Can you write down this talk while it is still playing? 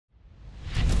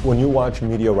When you watch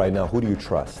media right now, who do you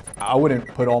trust? I wouldn't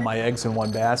put all my eggs in one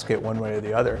basket one way or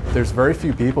the other. There's very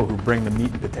few people who bring the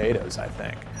meat and potatoes, I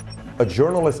think. A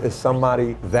journalist is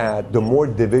somebody that the more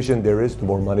division there is, the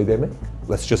more money they make.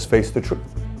 Let's just face the truth.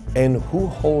 And who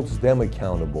holds them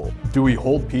accountable? Do we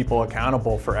hold people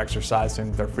accountable for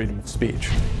exercising their freedom of speech?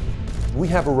 We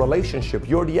have a relationship.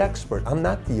 You're the expert. I'm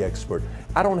not the expert.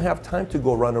 I don't have time to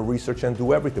go run a research and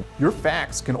do everything. Your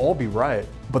facts can all be right,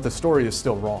 but the story is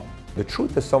still wrong. The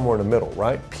truth is somewhere in the middle,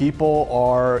 right? People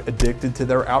are addicted to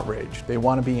their outrage. They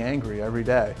want to be angry every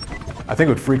day. I think it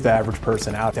would freak the average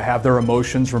person out to have their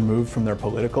emotions removed from their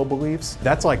political beliefs.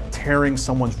 That's like tearing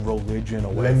someone's religion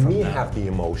away from them. Let me have the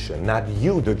emotion, not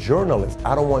you, the journalist.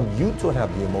 I don't want you to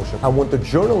have the emotion. I want the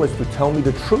journalist to tell me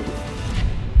the truth.